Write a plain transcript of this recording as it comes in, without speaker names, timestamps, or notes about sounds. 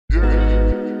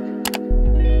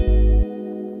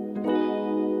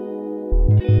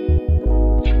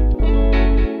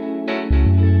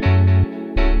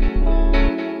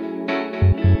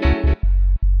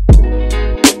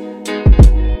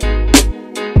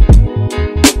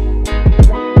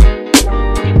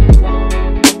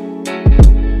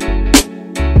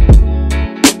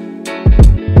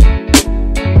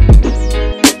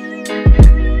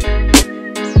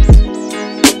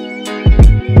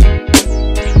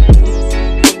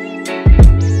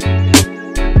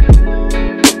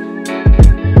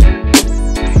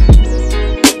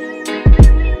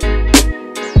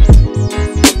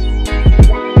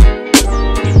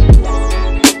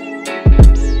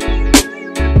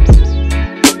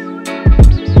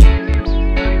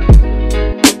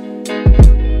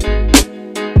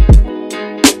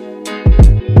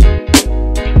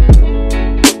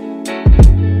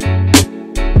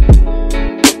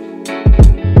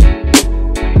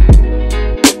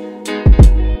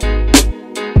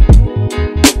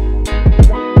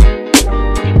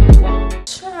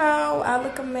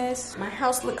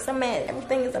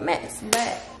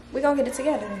but we're gonna get it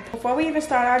together. Before we even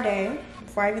start our day,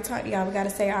 before I even talk to y'all, we gotta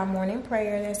say our morning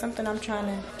prayer. There's something I'm trying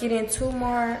to get into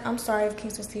more. I'm sorry if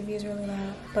Kingston's TV is really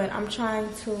loud, but I'm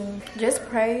trying to just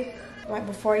pray like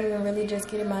before even really just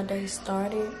getting my day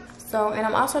started. So, and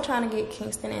I'm also trying to get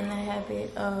Kingston in the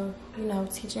habit of, you know,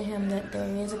 teaching him that there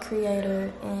is a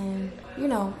creator and, you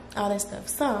know, all that stuff.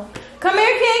 So, come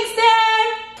here, Kingston!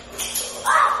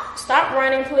 Stop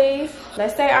running, please.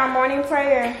 Let's say our morning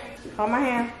prayer. Hold my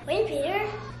hand. Wait, Peter?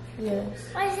 Yes.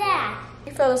 What's that?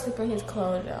 He fell asleep in his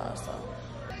clothes, y'all, so.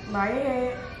 Bow your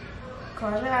head.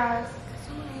 Close your eyes.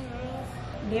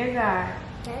 Dear God,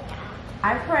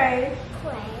 I pray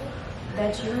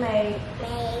that you make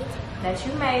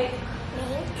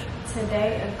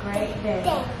today a great day.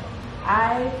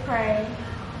 I pray.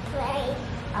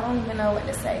 I don't even know what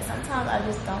to say. Sometimes I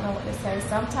just don't know what to say.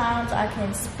 Sometimes I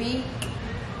can speak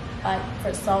like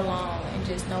for so long and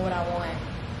just know what I want.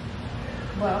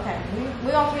 Well, okay,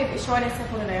 we're gonna keep it short and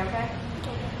simple today, okay?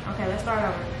 Okay, let's start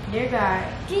over. Dear God,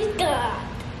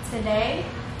 today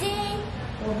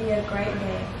will be a great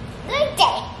day.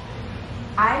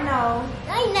 I know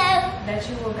that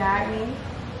you will guide me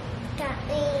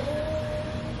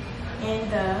in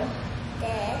the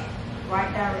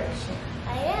right direction.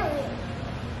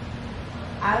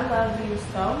 I love you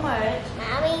so much.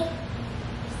 Mommy.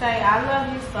 Say, I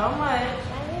love you so much.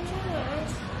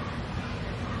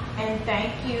 And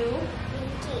thank you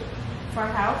for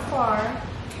how far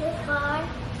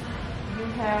you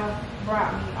have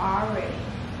brought me already.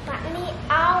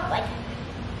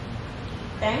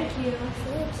 Thank you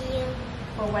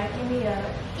for waking me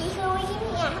up.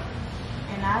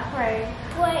 And I pray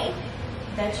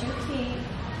that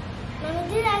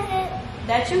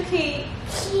you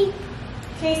keep.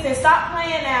 Kingston, stop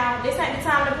playing now. This ain't the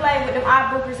time to play with them eye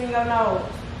boogers in your nose.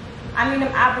 I mean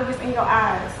them eye boogers in your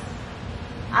eyes.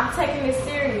 I'm taking this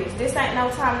serious. This ain't no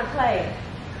time to play.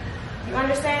 You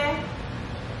understand?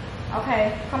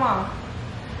 Okay, come on.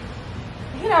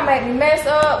 He don't make me mess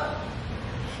up.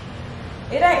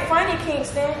 It ain't funny,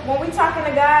 Kingston. When we talking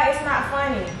to God, it's not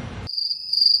funny.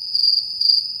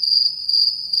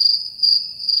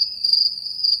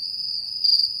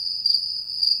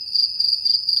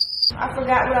 I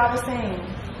forgot what I was saying.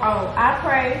 Oh, I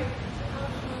pray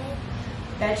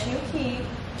that you keep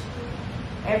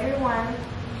everyone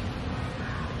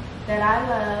that I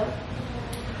love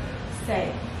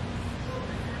safe.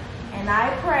 And I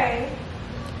pray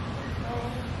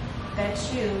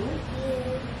that you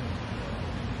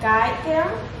guide them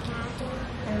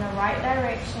in the right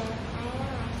direction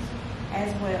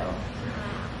as well.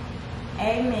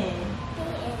 Amen.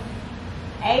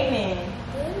 Amen.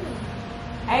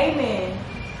 Amen.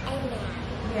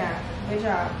 Yeah, good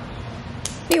job.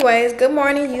 Anyways, good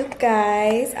morning, you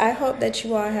guys. I hope that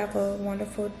you all have a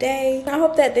wonderful day. I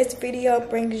hope that this video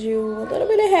brings you a little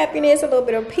bit of happiness, a little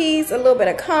bit of peace, a little bit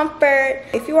of comfort.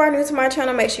 If you are new to my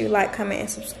channel, make sure you like, comment, and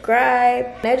subscribe.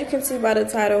 And as you can see by the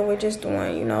title, we're just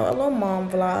doing, you know, a little mom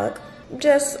vlog.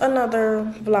 Just another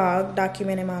vlog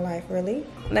documenting my life, really.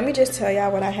 Let me just tell y'all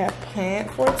what I have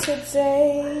planned for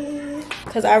today,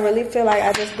 because I really feel like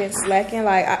I just been slacking.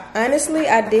 Like, honestly,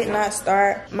 I did not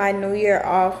start my new year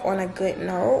off on a good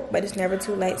note, but it's never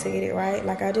too late to get it right.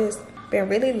 Like, I just been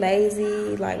really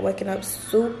lazy, like waking up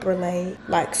super late,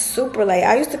 like super late.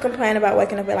 I used to complain about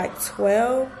waking up at like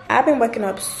 12. I've been waking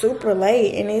up super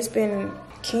late, and it's been,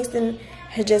 Kingston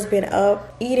has just been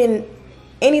up eating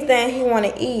anything he want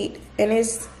to eat, and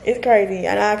it's crazy,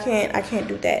 and I can't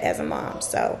do that as a mom.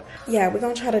 So yeah, we're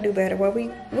gonna try to do better. Well,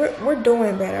 we're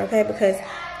doing better, okay? Because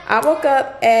I woke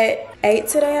up at 8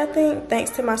 today, I think,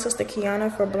 thanks to my sister Kiana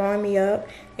for blowing me up,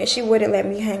 and she wouldn't let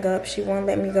me hang up. She wouldn't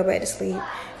let me go back to sleep.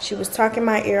 She was talking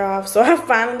my ear off, so I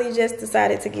finally just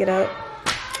decided to get up.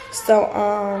 So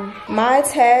my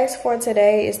task for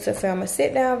today is to film a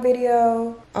sit down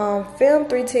video, film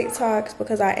 3 TikToks,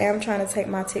 because I am trying to take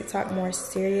my TikTok more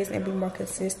serious and be more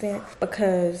consistent,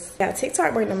 because yeah,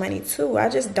 TikTok bring the money too. I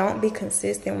just don't be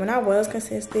consistent. When I was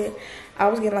consistent, I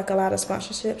was getting like a lot of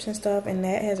sponsorships and stuff, and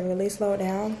that has really slowed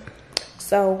down.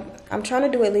 So I'm trying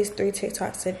to do at least 3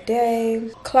 TikToks a day.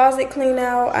 Closet clean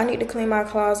out. I need to clean my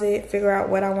closet, figure out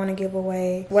what I want to give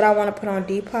away, what I want to put on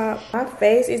Depop. My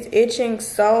face is itching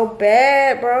so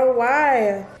bad, bro.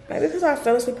 Why? Maybe because I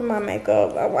fell asleep in my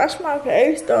makeup. I washed my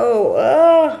face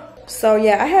though. So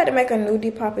yeah, I had to make a new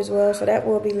Depop as well, so that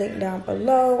will be linked down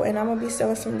below. And I'm gonna be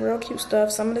selling some real cute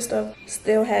stuff. Some of the stuff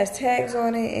still has tags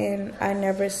on it, and I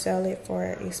never sell it for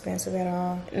expensive at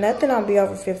all. Nothing will be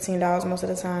over $15 most of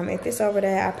the time. If it's over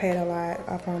that, I paid a lot,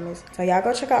 I promise. So y'all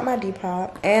go check out my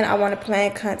Depop. And I want to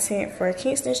plan content for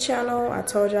Kingston's channel. I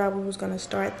told y'all we was gonna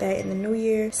start that in the new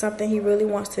year, something he really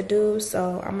wants to do.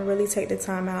 So I'm gonna really take the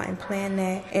time out and plan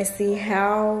that and see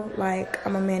how like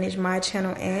I'm gonna manage my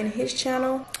channel and his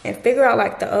channel, and figure out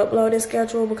like the uploading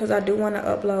schedule, because I do want to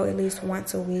upload at least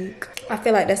once a week. I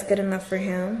feel like that's good enough for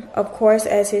him. Of course,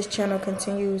 as his channel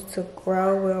continues to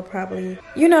grow, we'll probably,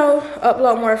 you know,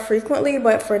 upload more frequently,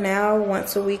 but for now,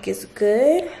 once a week is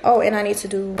good. Oh, and I need to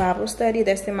do Bible study.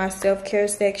 That's in my self-care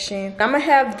section. I'm gonna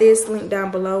have this link down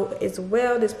below as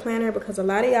well, this planner, because a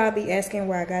lot of y'all be asking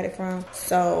where I got it from.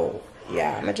 So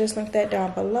yeah, I'm gonna just link that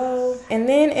down below. And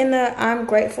then in the I'm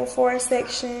grateful for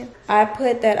section, I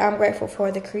put that I'm grateful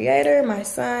for the creator, my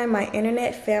son, my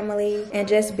internet family, and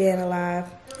just being alive.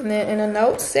 And then in the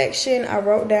notes section, I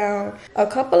wrote down a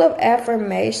couple of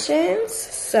affirmations.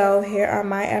 So here are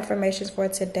my affirmations for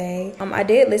today. I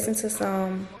did listen to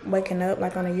some waking up,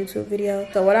 like on a YouTube video.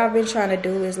 So what I've been trying to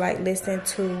do is like listen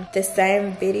to the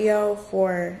same video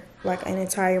for like an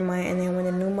entire month, and then when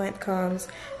the new month comes,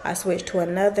 I switch to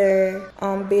another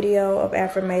video of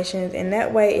affirmations, and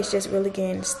that way it's just really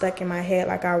getting stuck in my head.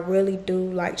 Like I really do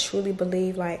like truly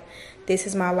believe like this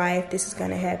is my life, this is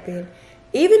gonna happen.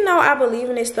 Even though I believe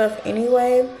in this stuff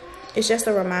anyway, it's just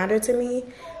a reminder to me.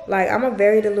 Like I'm a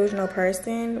very delusional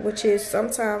person, which is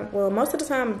sometimes, well, most of the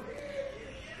time,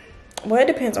 well, it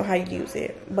depends on how you use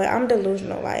it, but I'm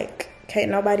delusional. Like can't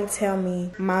nobody tell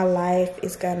me my life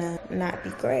is gonna not be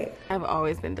great. I've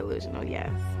always been delusional,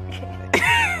 yes.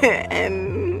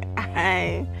 And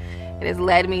it has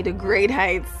led me to great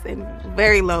heights and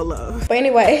very low lows. But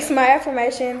anyways, my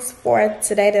affirmations for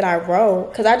today that I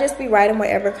wrote, because I just be writing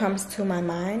whatever comes to my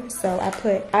mind. So I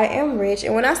put, I am rich.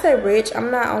 And when I say rich, I'm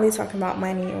not only talking about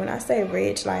money. When I say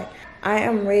rich, like I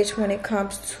am rich when it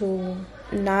comes to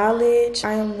knowledge.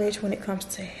 I am rich when it comes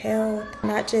to health,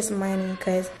 not just money,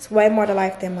 because it's way more to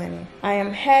life than money. I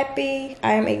am happy.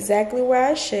 I am exactly where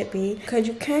I should be, because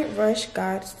you can't rush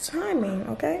God's timing,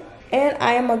 okay? And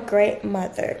I am a great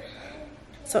mother.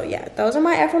 So yeah, those are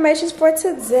my affirmations for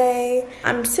today.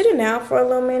 I'm sitting down for a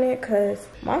little minute because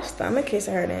my stomach is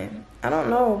hurting. I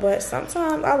don't know, but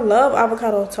sometimes I love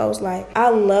avocado toast. Like, I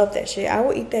love that shit. I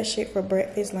will eat that shit for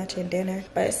breakfast, lunch, and dinner.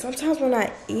 But sometimes when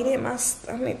I eat it, my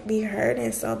stomach be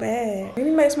hurting so bad. It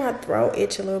makes my throat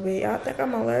itch a little bit. Y'all think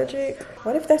I'm allergic?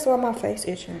 What if that's why my face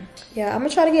itching? Yeah, I'm gonna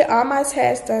try to get all my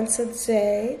tasks done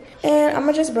today. And I'm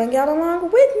gonna just bring y'all along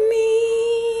with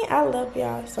me. I love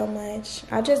y'all so much.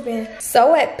 I've just been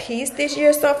so at peace this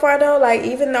year so far though. Like,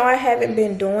 even though I haven't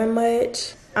been doing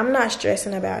much, I'm not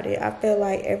stressing about it. I feel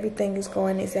like everything is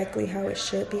going exactly how it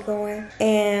should be going.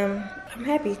 And I'm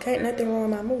happy. Can't nothing ruin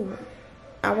my mood.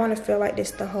 I want to feel like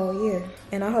this the whole year.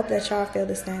 And I hope that y'all feel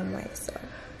the same way. So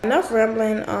enough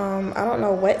rambling. I don't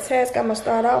know what task I'm going to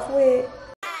start off with.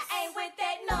 I ain't with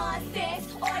that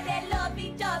nonsense or that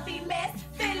lovey-dovey mess.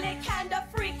 Feeling kind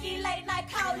of freaky late night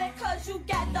calling cause you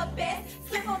got the best.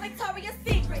 Slip on Victoria's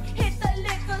Secret. Hit the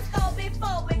liquor store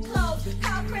before it closed.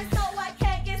 Call Chris so I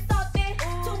can't get something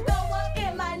to go up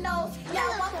in my nose. Now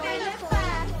I'm feeling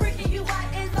fine. Freaking you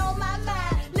out is on my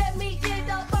mind. Let me get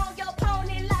up on your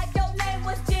pony like your name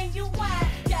was genuine.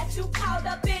 Got you caught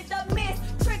up in the mist.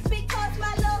 Trick because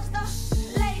my love's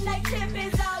the late night tip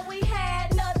is all we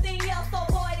had. Nothing else, so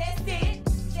boy, that's it.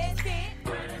 That's it.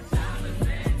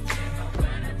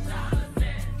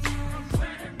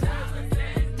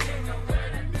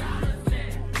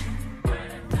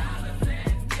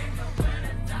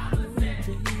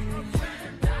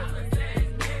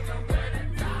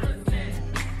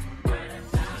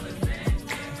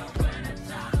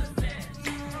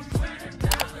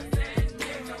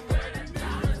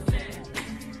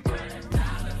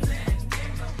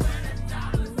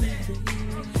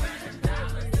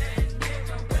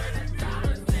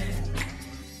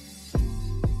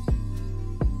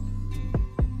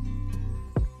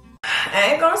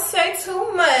 I ain't gonna say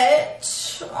too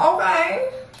much,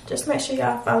 okay? Just make sure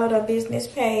y'all follow the business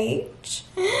page.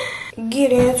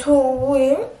 Get into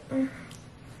it.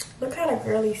 Look how the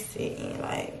girlies sitting.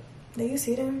 Like, do you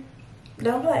see them?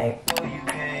 Don't play. You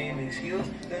came, excuse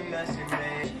the message,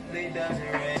 it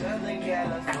doesn't rain. Southern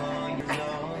California,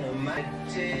 zone of my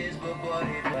tears, but boy,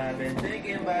 I've been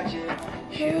thinking about you.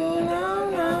 You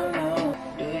know.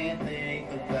 Do you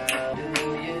think about, do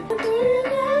you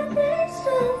not think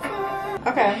so far?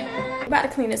 Okay, I'm about to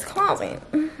clean this closet.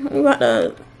 We about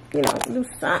to, you know, do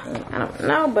something. I don't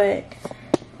know, but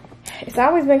It's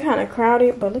always been kind of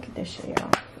crowded, but look at this shit,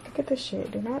 y'all. Look at this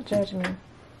shit. Do not judge me.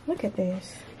 Look at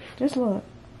this. Just look.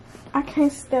 I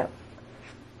can't step.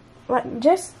 Like,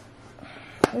 just.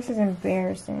 This is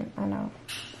embarrassing. I know.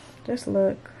 Just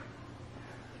look.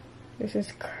 This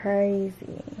is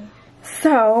crazy.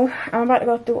 So, I'm about to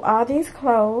go through all these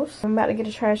clothes. I'm about to get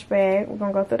a trash bag. We're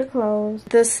gonna go through the clothes.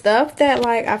 The stuff that,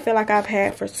 like, I feel like I've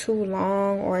had for too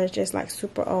long, or it's just, like,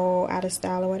 super old, out of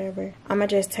style or whatever. I'm gonna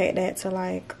just take that to,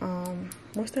 like,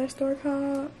 what's that store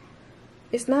called?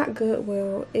 It's not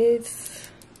Goodwill. It's...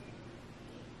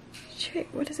 Shit,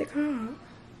 what is it called?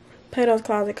 Plato's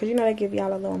Closet, because you know they give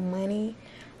y'all a little money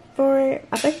for it.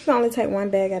 I think you can only take one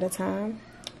bag at a time.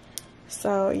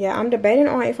 So, yeah, I'm debating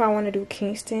on if I want to do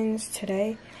Kingston's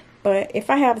today. But if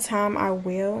I have time, I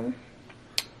will.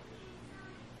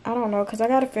 I don't know, because I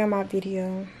got to film my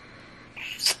video.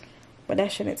 But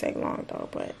that shouldn't take long, though.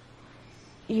 But,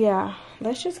 yeah,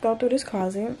 let's just go through this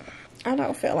closet. I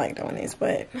don't feel like doing this,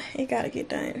 but it got to get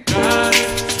done.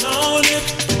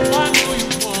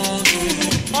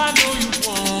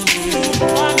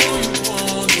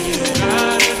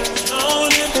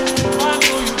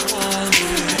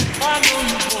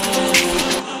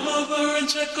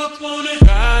 Check up on it,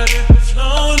 got it,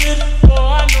 flown it, oh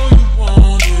I know you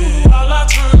want it. While I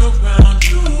turn around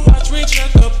you, watch me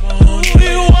check up on it.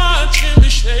 You watching me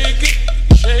shake it,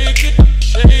 shake it,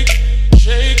 shake it,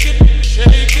 shake it,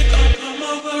 shake it. Come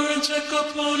over and check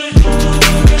up on it, come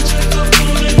over and check up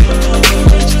on it, come over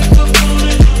and check up on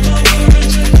it, come over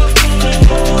and check up on it,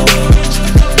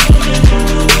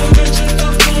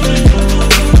 come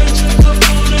over and check up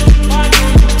on it, come over and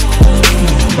check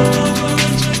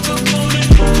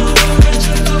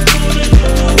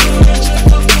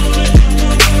up on it, come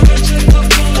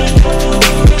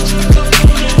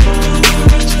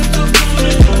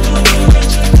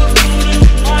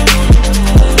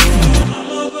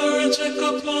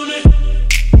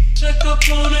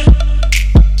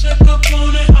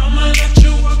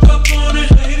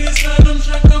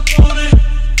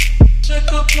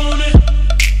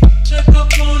and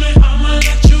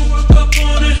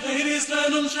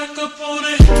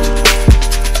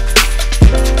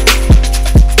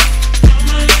check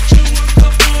up on it.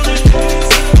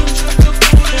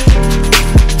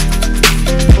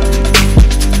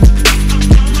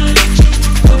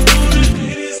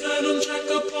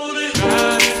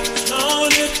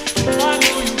 I know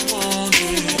you want it,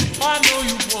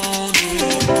 come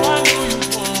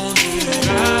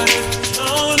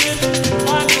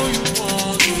over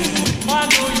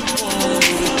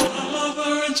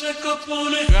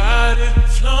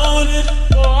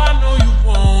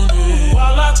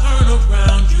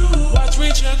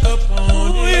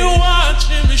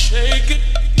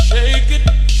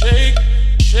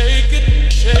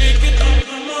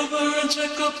and check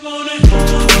up on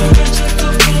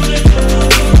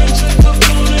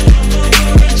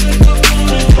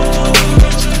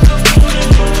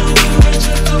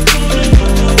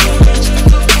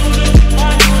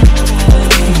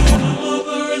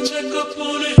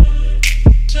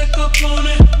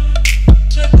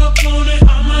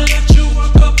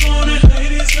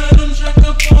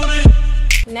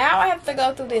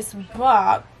Through this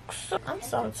box. I'm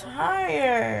so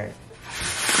tired.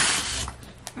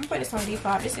 I'm gonna put this on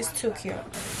default. This is too cute.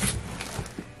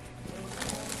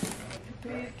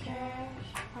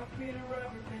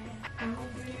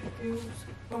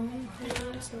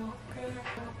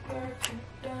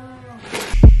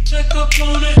 Check up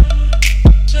on it.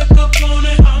 Check up on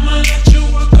it. I'ma let you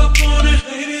work up on it.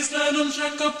 Ladies, let them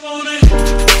check up on it.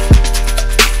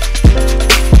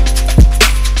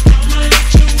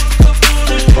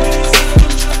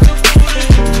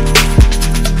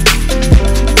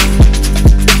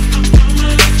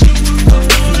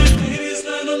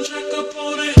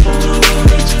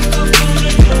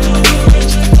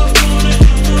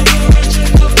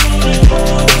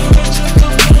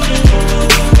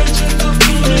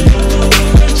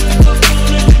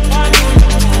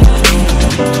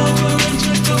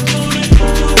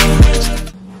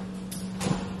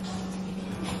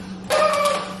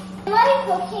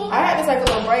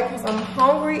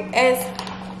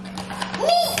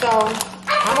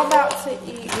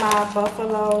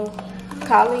 Buffalo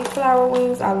cauliflower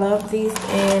wings. I love these,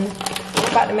 and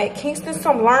I'm about to make Kingston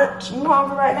some lunch. You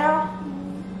hungry right now?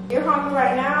 You're hungry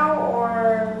right now,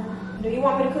 or do you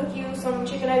want me to cook you some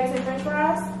chicken nuggets and french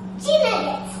fries? Chicken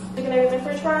nuggets. Chicken nuggets and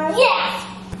french fries? Yes.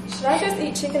 Should I just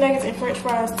eat chicken nuggets and french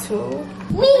fries too?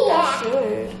 I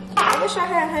should. I wish I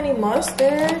had honey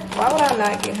mustard. Why would I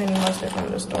not get honey mustard from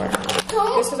the store?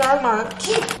 This is our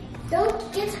lunch.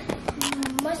 Don't get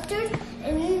mustard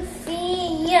and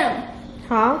feed yum.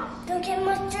 Huh? Don't get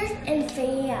mustard at 3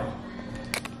 a.m.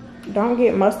 Don't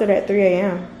get mustard at 3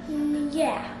 a.m.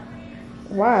 Yeah.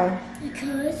 Why?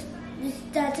 Because this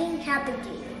doesn't happen to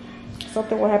you.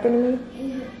 Something will happen to me?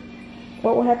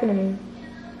 What will happen to me?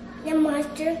 The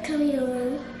monster come in your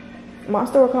room.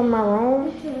 Monster will come in my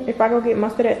room if I go get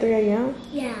mustard at 3 a.m.?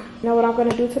 Yeah. You know what I'm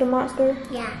gonna do to the monster?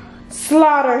 Yeah.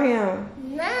 Slaughter him.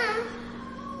 No.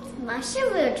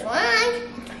 Monster will drunk.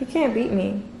 He can't beat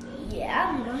me.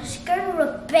 Yeah, monster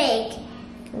will big.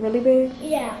 Really big?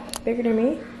 Yeah. Bigger than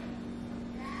me?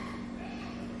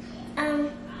 I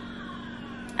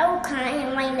will call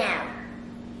him right now.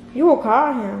 You will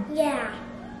call him? Yeah.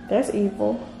 That's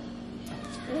evil.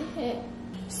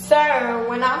 So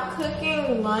when I'm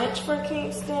cooking lunch for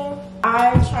Kingston,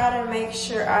 I try to make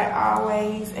sure I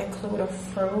always include a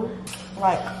fruit.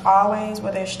 Like always,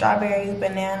 whether it's strawberries,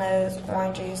 bananas,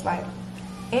 oranges, like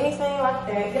anything like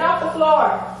that. Get off the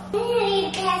floor.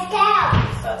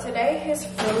 So today his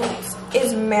fruit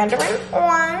is mandarin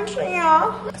orange,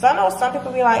 yeah. Cause I know some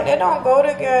people be like, they don't go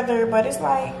together, but it's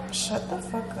like, shut the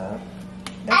fuck up.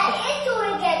 I go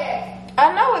together.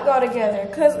 I know it go together,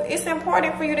 cause it's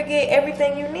important for you to get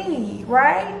everything you need,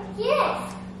 right?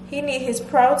 Yes. He need his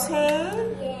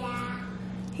protein. Yeah.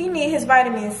 He need his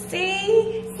vitamin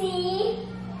C. See?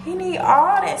 He need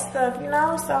all that stuff, you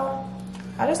know? So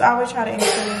I just always try to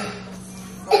include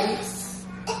fruits.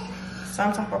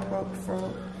 Some type of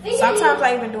fruit. Sometimes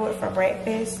I even do it for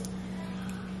breakfast.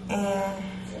 And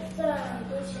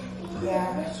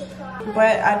yeah.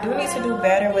 But I do need to do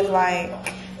better with like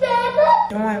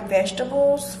doing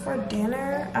vegetables for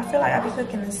dinner. I feel like I be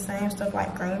cooking the same stuff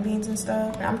like green beans and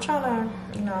stuff. And I'm trying to,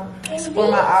 you know, explore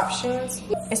my options.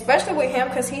 Especially with him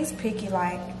because he's picky.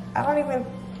 Like, I don't even,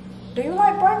 do you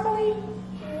like broccoli?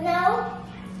 No.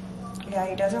 Yeah,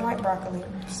 he doesn't like broccoli.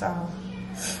 So,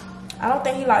 I don't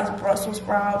think he likes Brussels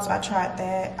sprouts. I tried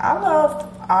that. I love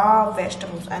all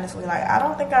vegetables, honestly. Like, I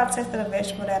don't think I've tested a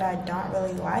vegetable that I don't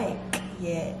really like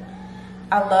yet.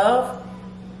 I love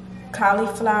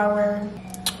cauliflower.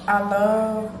 I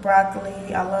love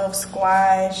broccoli. I love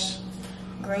squash,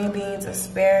 green beans,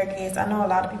 asparagus. I know a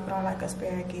lot of people don't like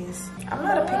asparagus. I'm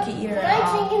not a picky eater at all. My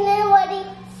chicken is ready.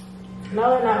 No,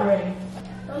 they're not ready.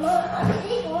 Mama, I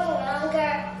think one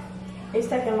longer. It's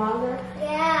taking longer?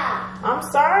 Yeah. I'm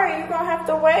sorry, you're gonna have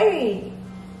to wait.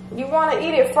 You wanna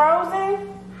eat it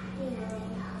frozen?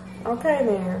 Yeah. Okay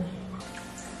then.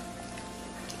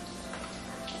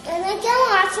 And then don't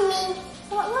watch me.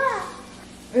 What?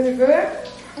 Is it good?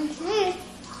 Mm-hmm.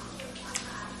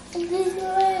 It is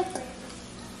good.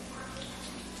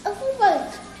 Oh, look.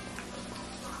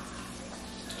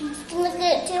 Look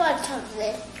at it too much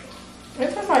chocolate.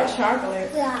 It tastes like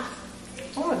chocolate. Yeah.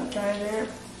 I want to try that.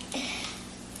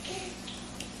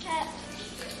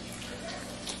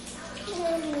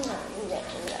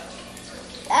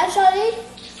 Actually,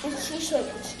 it's look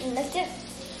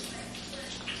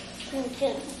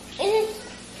it.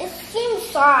 It's the same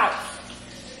size.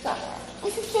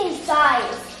 It's the same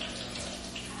size.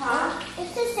 Huh?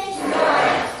 It's the same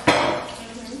size.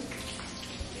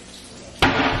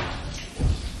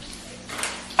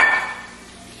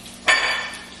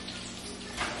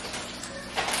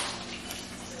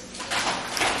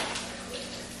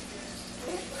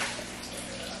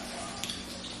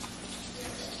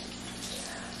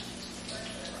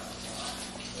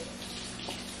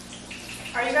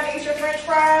 Are you gonna eat your French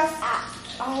fries?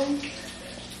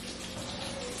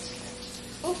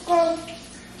 Okay.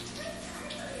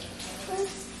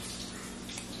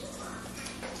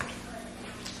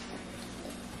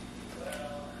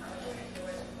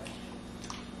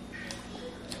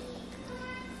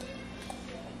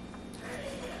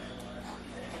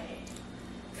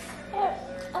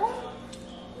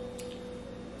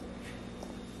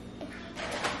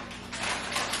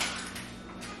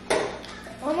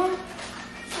 Mama,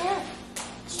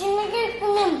 she's gonna get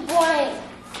from my brain.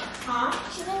 Huh?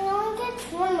 She's gonna get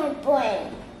from my brain.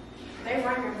 They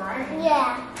run your brain.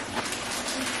 Yeah.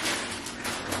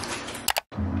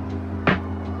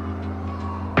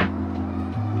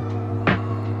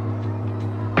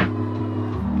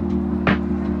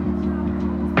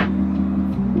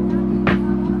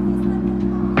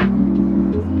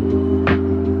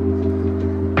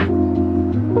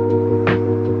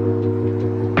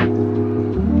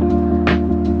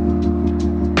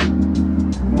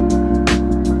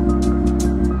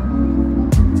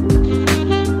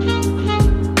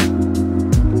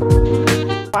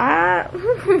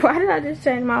 Why did I just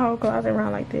change my whole closet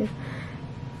around like this?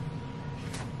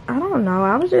 I don't know.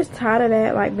 I was just tired of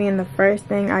that like being the first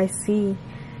thing I see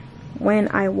when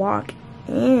I walk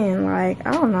in. Like,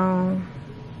 I don't know.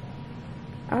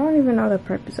 I don't even know the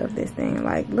purpose of this thing.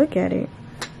 Like, look at it.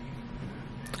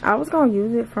 I was gonna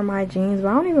use it for my jeans, but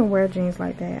I don't even wear jeans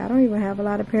like that. I don't even have a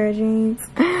lot of pair of jeans.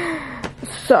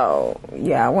 So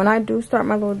yeah, when I do start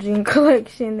my little jean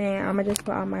collection, then I'm gonna just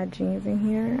put all my jeans in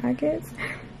here, I guess.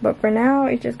 But for now,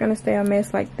 it's just gonna stay a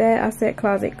mess like that. I said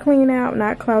closet clean out,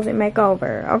 not closet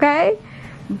makeover, okay?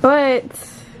 But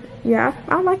yeah,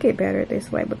 I like it better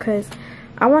this way because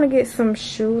I want to get some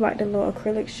shoe, like the little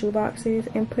acrylic shoe boxes,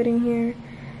 and put in here.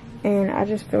 And I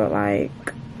just feel like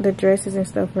the dresses and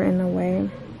stuff are in the way.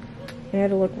 And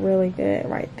it'll look really good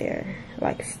right there,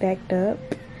 like stacked up.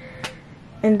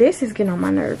 And this is getting on my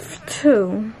nerves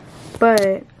too,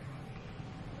 but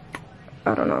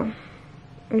I don't know.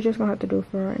 We're just gonna have to do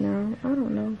for right now. I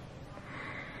don't know.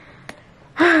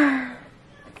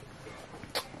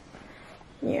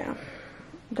 Yeah,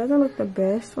 doesn't look the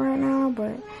best right now,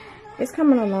 but it's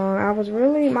coming along.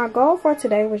 My goal for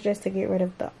today was just to get rid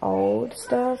of the old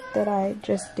stuff that I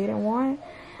just didn't want.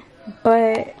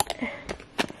 But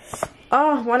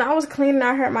oh, when I was cleaning,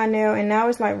 I hurt my nail, and now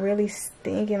it's like really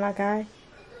stinging. Like I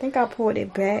think I pulled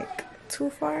it back too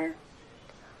far.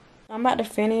 I'm about to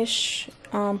finish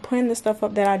putting the stuff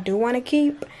up that I do want to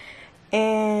keep,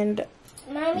 and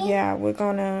Mommy? Yeah, we're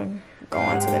gonna go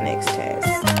on to the next task.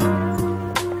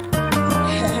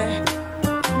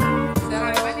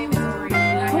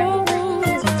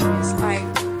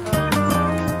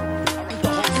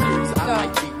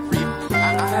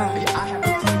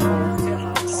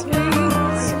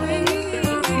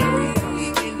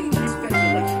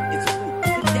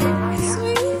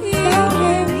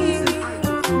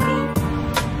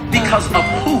 Because of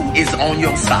who is on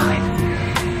your side.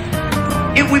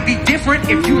 It would be different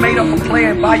if you made up a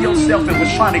plan by yourself and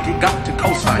was trying to get God to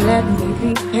co-sign. Let me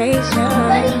be patient.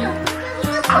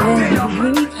 Let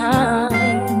me be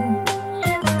kind.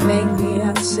 Make me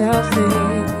unselfish.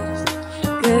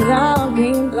 'Cause I'll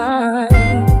be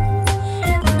blind.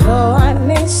 Though I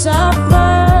may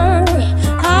suffer,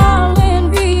 I'll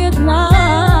envy at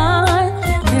night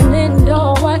and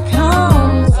endure what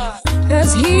comes.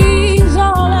 'Cause He's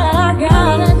all that I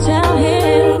gotta tell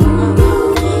Him.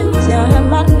 Tell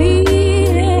Him I need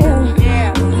Him.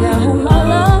 Tell Him I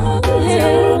love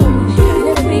Him.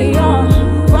 Lift me on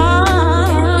fire.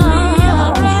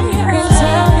 And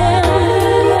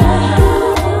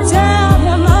tell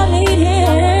Him I need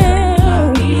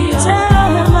Him. Tell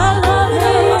Him I love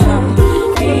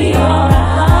Him.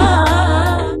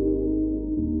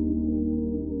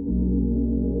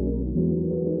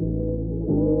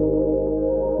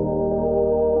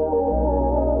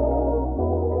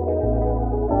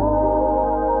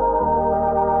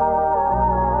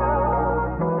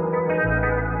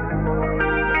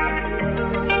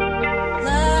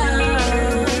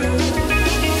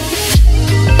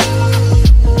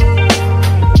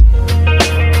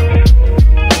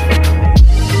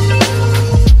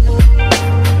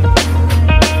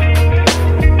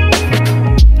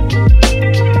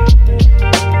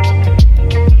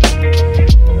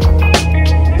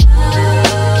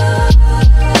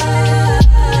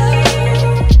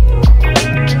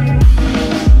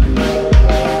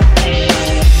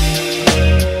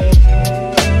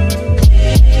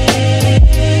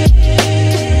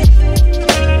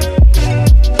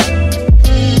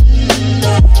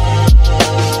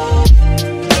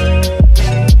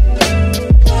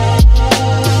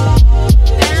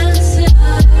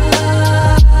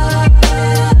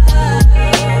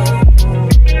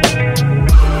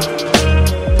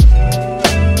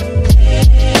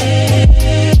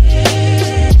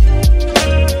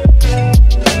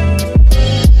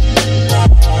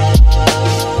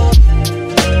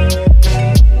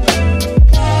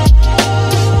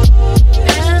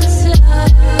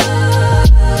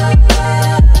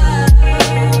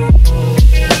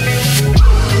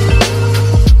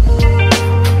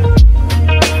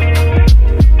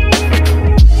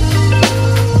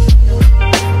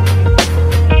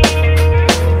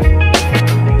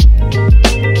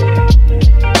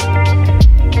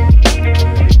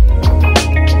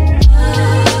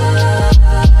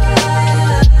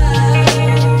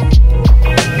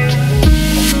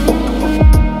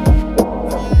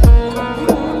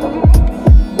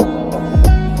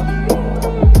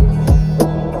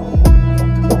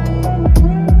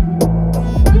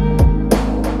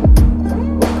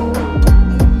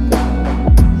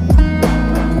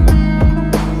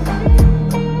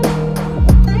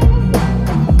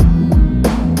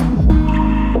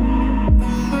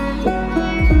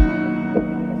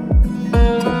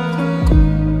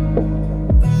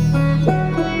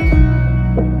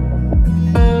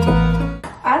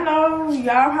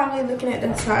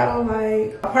 title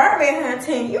like apartment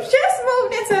hunting. You just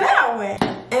moved into that one.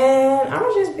 And I'm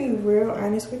gonna just be real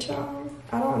honest with y'all.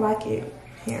 I don't like it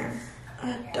here.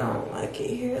 I don't like it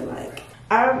here. Like,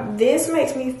 this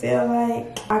makes me feel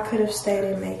like I could have stayed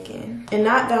in Macon. And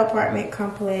not the apartment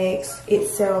complex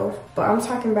itself, but I'm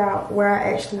talking about where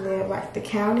I actually live, like the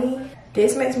county.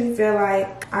 This makes me feel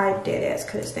like I deadass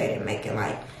could have stayed in Macon.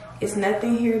 Like, it's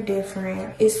nothing here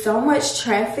different. It's so much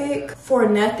traffic for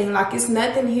nothing. Like, it's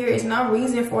nothing here. It's no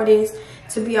reason for this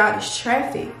to be all this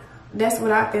traffic. That's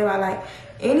what I feel like. Like,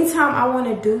 anytime I want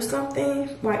to do something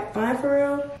like fun for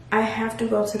real, I have to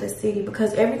go to the city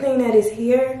because everything that is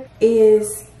here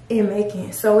is in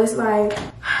Macon. So it's like,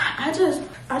 I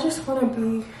just want to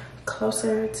be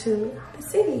closer to the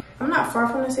city. I'm not far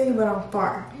from the city, but I'm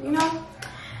far, you know?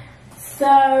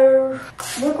 So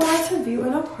we're going to view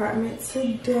an apartment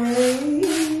today.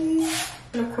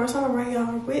 And of course I'm gonna bring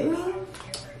y'all with me.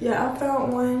 Yeah, I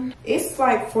found one. It's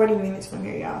like 40 minutes from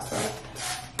here, y'all. So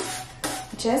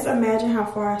just imagine how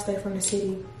far I stay from the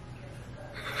city.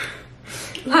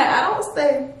 Like, I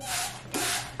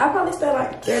probably stay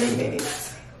like 30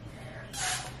 minutes.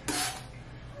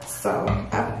 So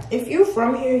if you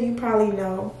from here, you probably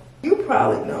know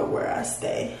where I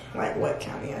stay, like what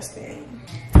county I stay in.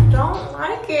 Don't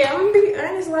like it. I'm gonna be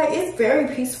honest, like, it's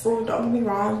very peaceful, don't get me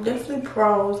wrong. Definitely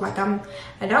pros. Like, I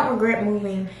don't regret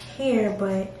moving here,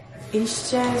 but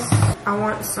it's just, I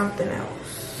want something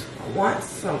else. I want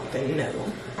something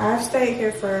new. I've stayed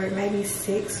here for maybe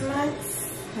 6 months.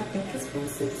 I think it's been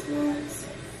 6 months,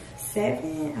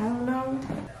 7, I don't know.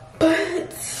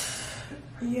 But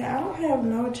yeah, I don't have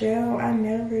no gel. I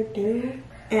never do.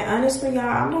 And honestly,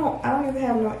 y'all, I don't even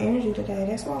have no energy today.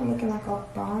 That's why I'm looking like a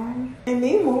bomb. And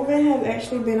me moving has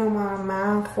actually been on my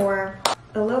mind for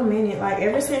a little minute. Like,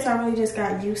 ever since I really just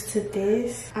got used to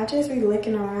this, I just be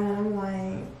looking around and I'm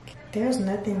like, there's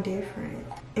nothing different.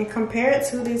 And compared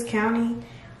to this county,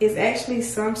 it's actually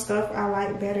some stuff I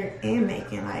like better in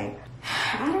Macon. Like,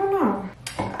 I don't know.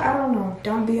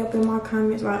 Don't be up in my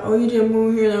comments like, oh, you just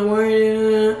moved here, like,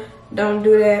 why? Don't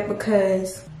do that,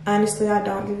 because honestly, I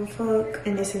don't give a fuck,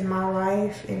 and this is my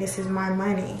life, and this is my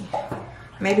money.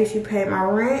 Maybe if you paid my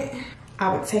rent,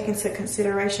 I would take into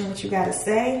consideration what you gotta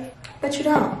say, but you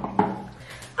don't.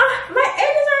 Ah, my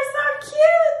edges are so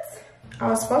cute. I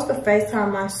was supposed to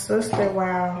FaceTime my sister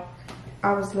while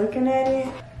I was looking at it.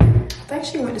 I think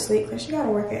she went to sleep because she gotta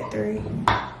work at 3.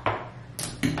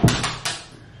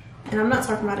 And I'm not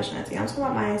talking about Ashanti, I'm talking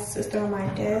about my sister on my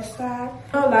dad's side.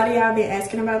 I know a lot of y'all been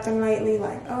asking about them lately,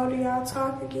 like, oh, do y'all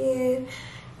talk again?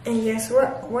 And yes,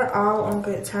 we're all on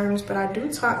good terms, but I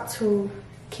do talk to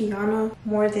Kiana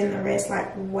more than the rest,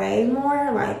 like way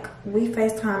more. Like, we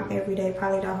FaceTime every day,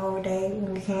 probably the whole day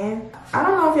when we can. I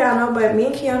don't know if y'all know, but me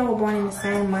and Kiana were born in the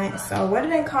same month. So what do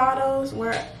they call those?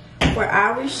 We're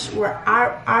Irish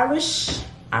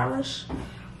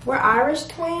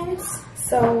twins.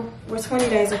 So we're 20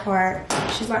 days apart.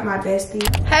 She's like my bestie.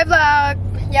 Hey vlog,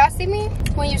 y'all see me?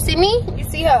 When you see me, you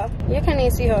see her. You can't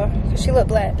even see her because she look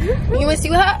black. You want to see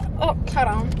her? Oh, hold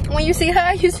on. When you see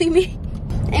her, you see me.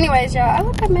 Anyways, y'all, I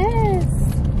look a mess.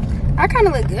 I kind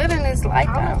of look good in this light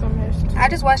though. I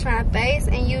just washed my face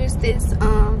and used this,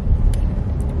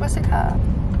 what's it called?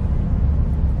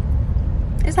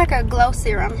 It's like a glow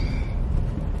serum.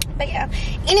 But yeah.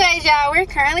 Anyways, y'all, we're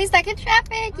currently stuck in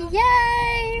traffic.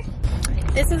 Yay!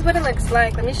 This is what it looks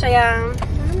like. Let me show y'all.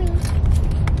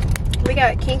 We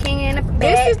got King in the back.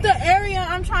 This is the area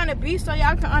I'm trying to be so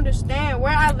y'all can understand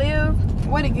where I live.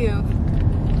 What it give?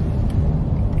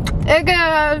 It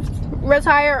gives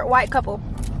retired white couple.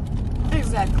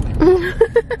 Exactly.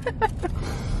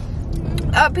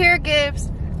 Up here gives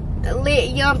a lit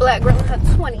young black girl in her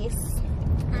 20s.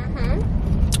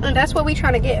 And that's what we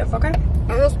trying to get, okay? And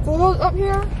the schools up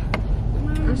here,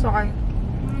 I'm sorry.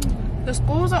 The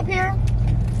schools up here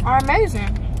are amazing.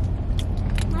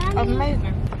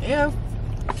 Amazing. If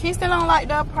Kingston don't like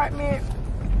the apartment,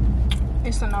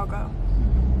 it's a no-go.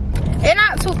 It's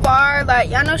not too far. Like,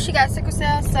 y'all know she got sickle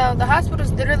cell, so the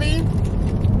hospital's literally,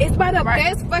 it's by the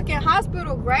best fucking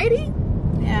hospital, Grady.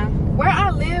 Yeah. Where I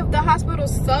live, the hospital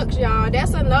sucks, y'all.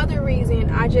 That's another reason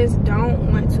I just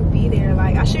don't want to be there.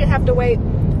 Like, I shouldn't have to wait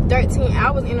 13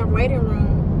 hours in a waiting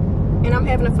room, and I'm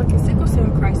having a fucking sickle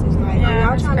cell crisis. Like, yeah,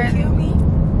 are y'all trying to kill me?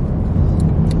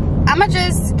 I'ma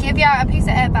just give y'all a piece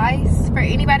of advice for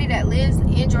anybody that lives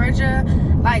in Georgia,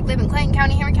 like live in Clayton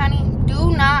County, Henry County.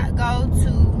 Do not go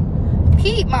to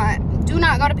Piedmont. Do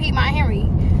not go to Piedmont, Henry.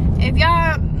 If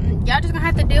y'all just gonna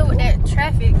have to deal with that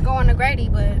traffic going to Grady,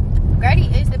 but Grady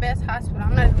is the best hospital.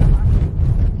 I'm not even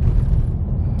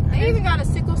lying. They even got a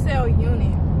sickle cell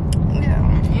unit. Yeah.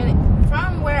 And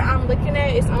from where I'm looking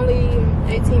at, it's only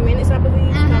 18 minutes, I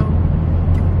believe. So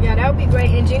yeah, that would be great.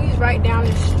 And Jenny's right down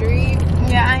the street.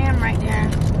 Yeah, I am right there.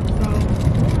 So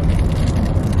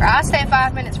I stay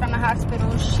 5 minutes from the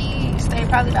hospital. She stayed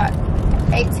probably about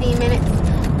 18 minutes.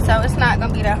 So it's not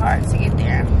gonna be that hard to get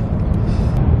there.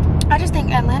 I just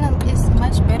think Atlanta is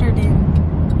much better than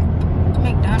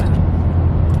McDonough.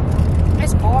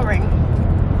 It's boring.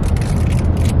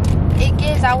 It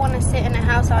gives I want to sit in the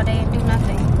house all day and do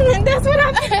nothing. that's what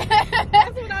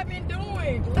I've been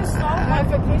doing. There's so much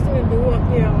vacation to do up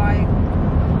here, like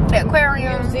The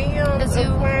aquarium, museum, the zoo,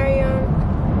 aquarium,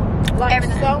 like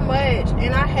everything. So much.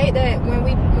 And I hate that when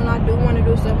I do want to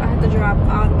do stuff, I have to drive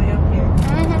all the way up here.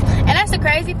 And that's the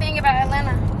crazy thing about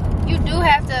Atlanta. You do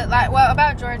have to,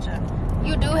 about Georgia,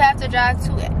 you do have to drive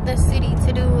to the city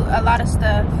to do a lot of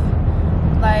stuff.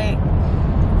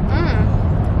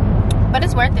 But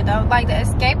it's worth it though. Like the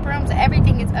escape rooms,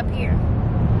 everything is up here.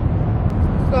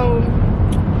 So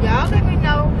y'all let me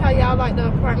know how y'all like the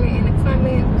apartment in the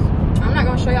comments. I'm not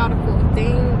gonna show y'all the full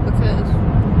thing because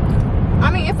I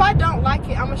mean, if I don't like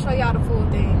it, I'm gonna show y'all the full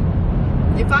thing.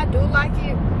 If I do like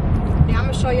it, then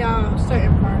I'm gonna show y'all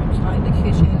certain parts, like the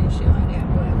kitchen and shit like that.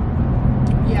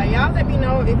 But yeah, y'all let me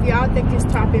know if y'all think it's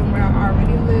topping where I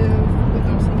already live. We're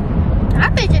gonna see. I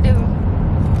think it do.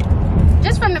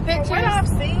 Just from the pictures. From what I've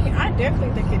seen, I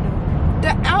definitely think it do.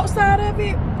 The outside of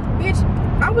it, bitch,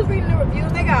 I was reading the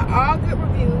reviews. They got all good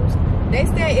reviews. They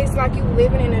said it's like you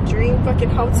living in a dream fucking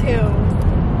hotel.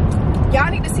 Y'all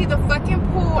need to see the fucking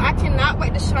pool. I cannot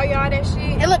wait to show y'all that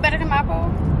shit. It look better than my pool?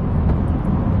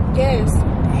 Yes.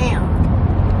 Damn.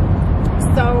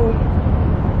 So,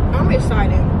 I'm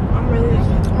excited. I'm really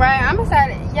excited. Right, I'm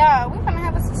excited. Y'all, we're gonna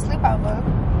have us a sleepover.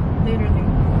 Literally.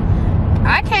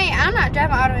 I'm not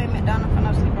driving all the way to McDonough for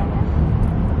no sleepover.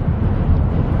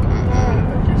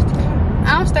 I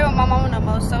don't stay with my mama no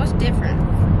more, so it's different.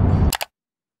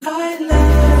 I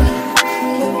love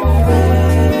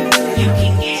you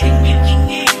can get it, you can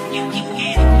get it, you can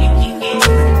get it, you can get it.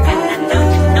 And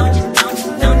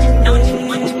don't you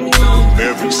want to belong.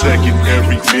 Every second,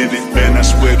 every minute, man, I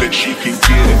swear that she can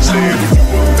get it. Say if you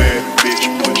a bad bitch,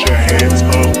 put your hands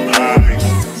up high.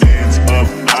 Hands up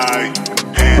high,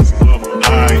 hands up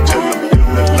high. Tell them dim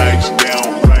the lights down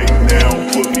right now,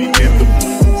 put me in the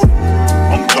mood.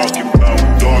 I'm talking about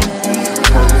dark room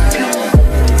perfume.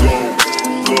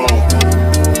 Go.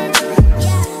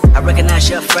 I recognize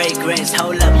your fragrance,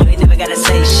 hold up, you ain't never gotta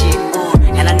say shit,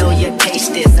 and I know your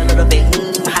taste is a little bit,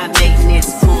 high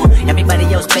maintenance, everybody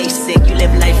else basic, you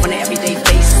live life on an everyday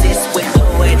basis, with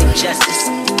poetic justice,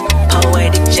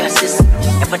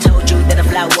 if I told you that a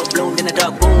flower bloomed in a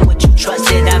dark room, would you trust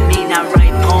it? I mean, I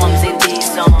write poems in these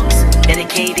songs,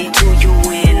 dedicated to you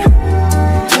when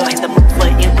you're in the mood for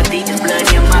empathy, there's blood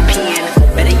in my pen,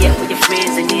 better yet with your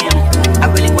friends and them, I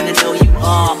really wanna know you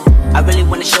all, I really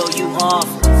wanna show you off.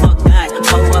 Fuck that,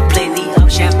 pour up plenty of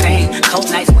champagne.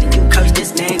 Cold nights when you curse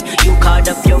this name. You called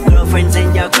up your girlfriends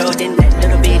and your girl in that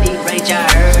little bitty range. I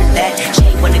heard that she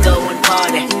wanna go and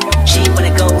party. She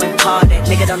wanna go and party.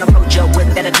 Nigga don't approach her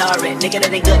with that Atari. Nigga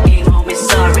that ain't good game home is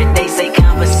sorry. They say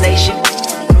conversation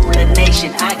rule a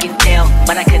nation. I can tell,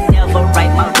 but I could never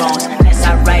right my wrongs unless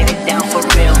I write it down for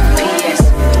real. P.S.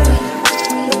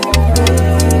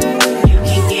 You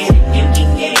can get it, you can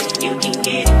get it, you can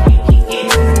get it.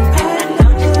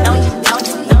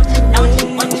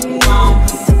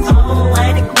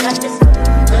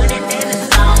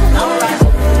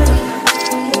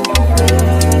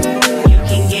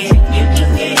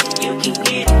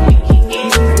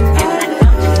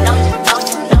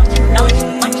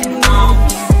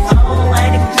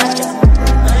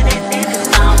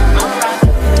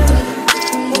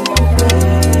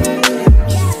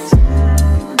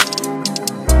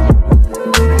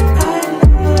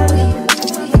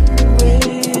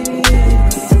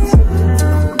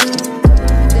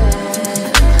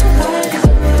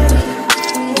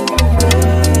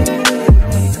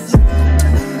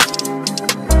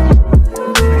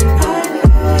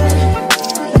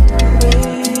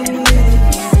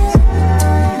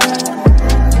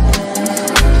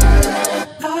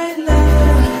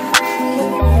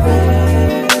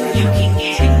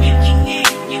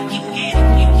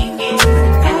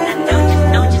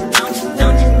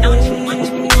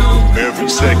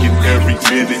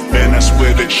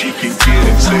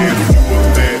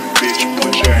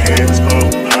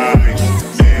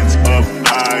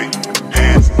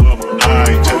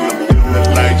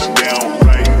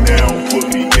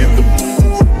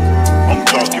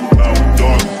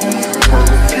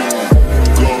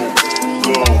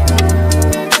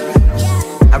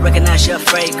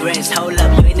 Hold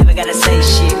up, you ain't never gotta say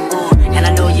shit, and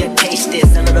I know your taste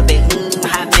this. A little bit,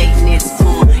 high maintenance.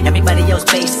 Everybody else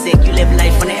basic. You live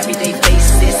life on an everyday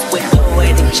basis with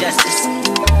poetic justice.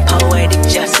 Poetic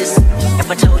justice.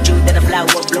 If I told you that a flower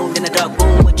bloomed in a dark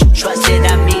room, would you trust it?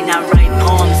 I mean, I write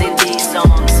poems in these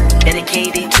songs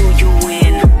dedicated to you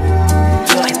when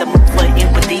you're in the mood for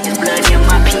empathy. There's blood in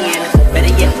my pen.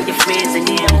 Better yet, for your friends and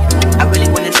them. I really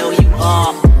wanna know you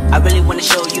off. I really wanna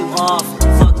show you off.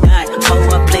 Fuck that,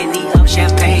 pour up plenty of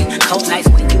champagne. Cold nights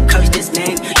when you curse this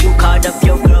name. You called up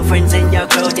your girlfriends and your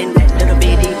girl in that little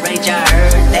bitty range. I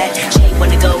heard that she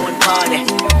wanna go and party.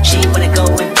 She wanna go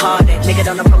and party. Nigga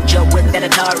don't approach her with that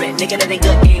Atari. Nigga that ain't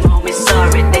good, game home is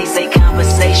sorry. They say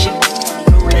conversation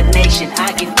rule a nation.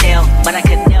 I can tell, but I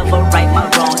could never right my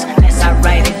wrongs unless I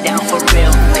write it down for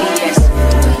real. P.S.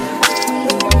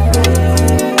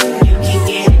 You can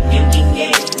get it, you can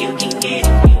get it, you can get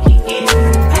it.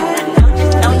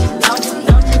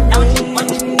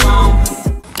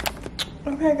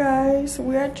 Okay guys,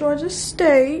 we're at Georgia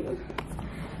State.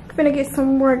 Gonna get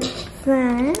some work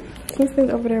done.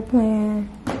 Kingston's over there playing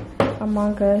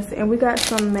Among Us, and we got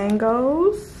some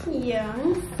mangoes. Yeah.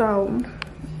 So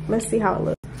let's see how it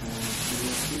looks.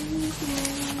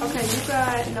 Okay, you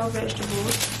got no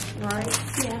vegetables, right?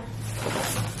 Yeah.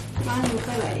 Mine will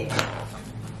play like it.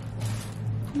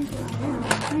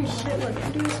 Damn, shit, look, I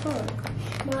do this fuck.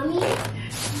 Mommy,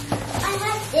 I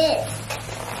have this.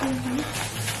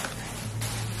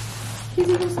 He's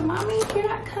even some mommy, you're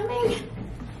not coming.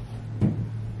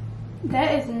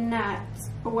 That is not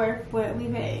worth what we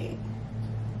paid.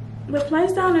 The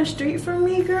place down the street from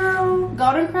me, girl.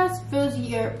 Golden Crust fills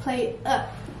your plate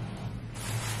up.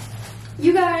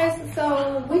 You guys,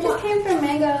 so we just came from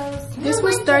Mangoes. This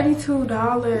was $32.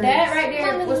 That right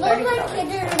there Mommy, was look $32. like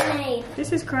Kinder made.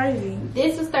 This is crazy.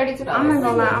 This was $32. I'm not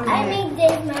gonna lie, I'm I mad. made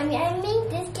this, Mommy. I made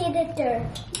this Kinder.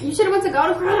 You should have went to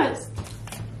Golden Crust.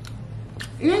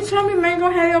 You didn't tell me mango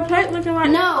had your plate looking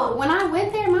like No, when I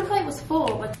went there, my plate was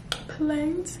full. But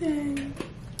plantain.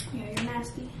 yeah, you're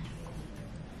nasty.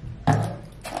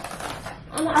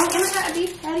 I'm gonna have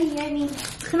beef patty, Yanni.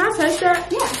 Can I taste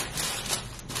that? Yeah.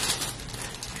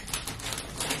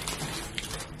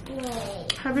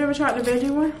 Wait. Have you ever tried the veggie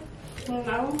one?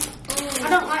 No. I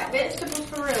don't like vegetables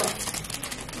for real.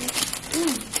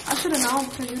 I should have known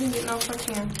because you didn't get no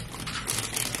fucking.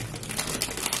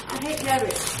 I hate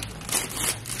cabbage.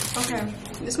 Okay,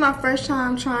 this is my first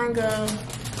time trying a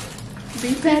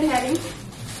beef patty.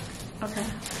 Okay.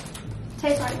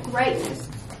 Tastes like greatness.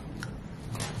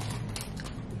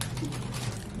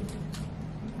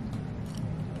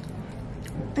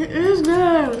 It is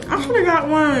good. I should have got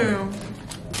one.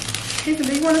 Ethan,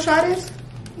 do you want to try this?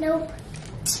 Nope.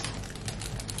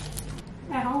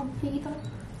 At home, you eat them.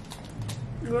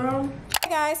 Girl. Hey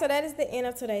guys, so that is the end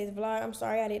of today's vlog. I'm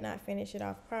sorry I did not finish it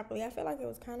off properly. I feel like it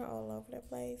was kind of all over the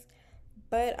place,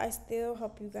 but I still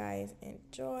hope you guys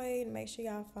enjoyed. Make sure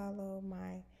y'all follow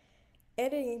my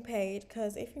editing page,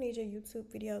 because if you need your YouTube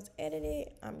videos edited,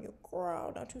 I'm your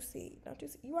girl. Don't you see?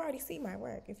 You already see my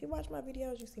work. If you watch my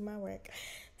videos, you see my work.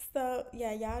 So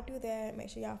yeah, y'all do that. Make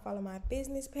sure y'all follow my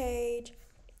business page.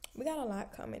 We got a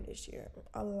lot coming this year,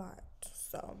 a lot.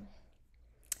 So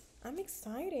I'm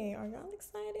excited. Are y'all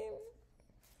excited?